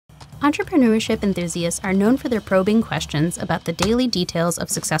Entrepreneurship enthusiasts are known for their probing questions about the daily details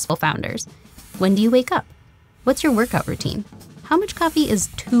of successful founders. When do you wake up? What's your workout routine? How much coffee is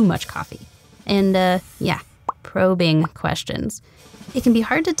too much coffee? And, probing questions. It can be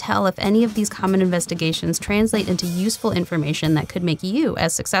hard to tell if any of these common investigations translate into useful information that could make you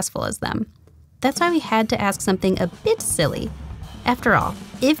as successful as them. That's why we had to ask something a bit silly. After all,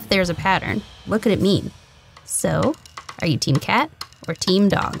 if there's a pattern, what could it mean? So, are you team cat or team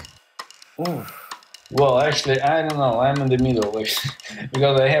dog? Ooh. Well, actually, I don't know. I'm in the middle,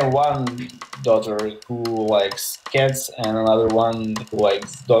 because I have one daughter who likes cats and another one who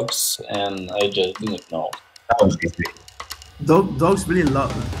likes dogs, and I just didn't know. Dogs really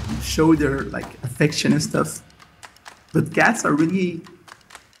show their affection and stuff, but cats are really.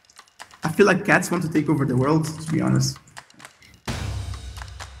 I feel like cats want to take over the world, to be honest.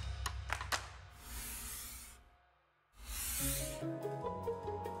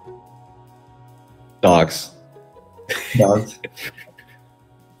 Dogs. Dogs.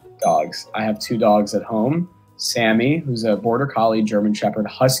 Dogs. I have two dogs at home. Sammy, who's a Border Collie German Shepherd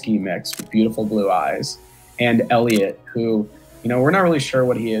Husky mix with beautiful blue eyes, and Elliot, who, we're not really sure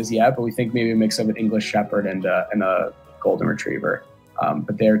what he is yet, but we think maybe a mix of an English Shepherd and a Golden Retriever.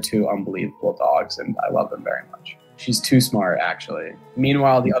 But they're two unbelievable dogs, and I love them very much. She's too smart, actually.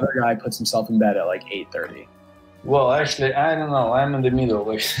 Meanwhile, the other guy puts himself in bed at 8:30. Well, actually, I don't know. I'm in the middle.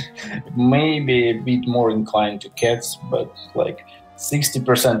 Maybe a bit more inclined to cats, but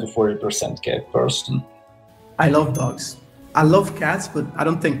 60% to 40% cat person. I love dogs. I love cats, but I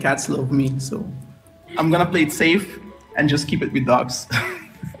don't think cats love me. So I'm gonna play it safe and just keep it with dogs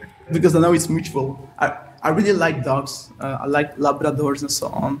because I know it's mutual. I really like dogs. I like Labradors and so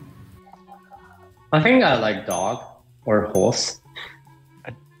on. I think I like dog or horse.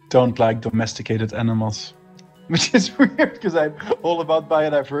 I don't like domesticated animals. Which is weird because I'm all about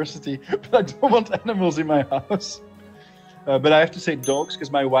biodiversity, but I don't want animals in my house. But I have to say dogs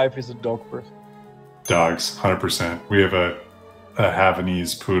because my wife is a dog person. Dogs, 100%. We have a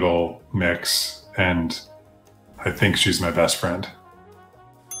Havanese poodle mix, and I think she's my best friend.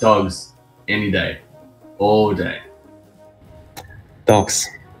 Dogs, any day, all day. Dogs.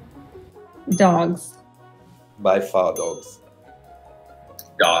 Dogs. By far, dogs.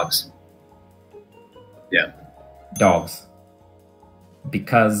 Dogs. Yeah. Dogs.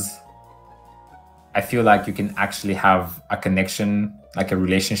 Because I feel like you can actually have a connection, a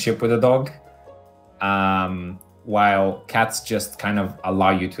relationship with a dog, while cats just kind of allow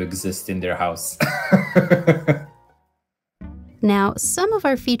you to exist in their house. Now, some of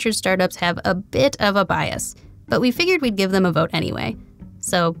our featured startups have a bit of a bias, but we figured we'd give them a vote anyway.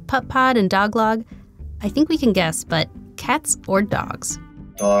 So Pup Pod and Doglog, I think we can guess, but cats or dogs?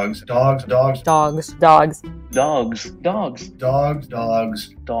 Dogs, dogs, dogs. Dogs, dogs. Dogs, dogs. Dogs, dogs.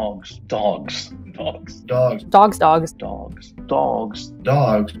 Dogs, dogs. Dogs. Dogs. Dogs, dogs. Dogs. Dogs.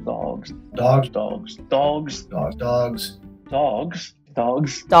 Dogs. Dogs. Dogs. Dogs. Dogs. Dogs. Dogs. Dogs.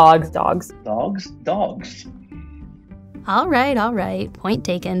 Dogs. Dogs, dogs. Dogs. Dogs. All right. Point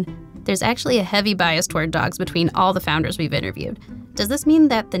taken. There's actually a heavy bias toward dogs between all the founders we've interviewed. Does this mean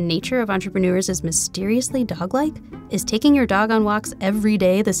that the nature of entrepreneurs is mysteriously dog-like? Is taking your dog on walks every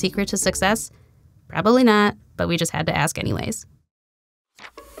day the secret to success? Probably not, but we just had to ask anyways.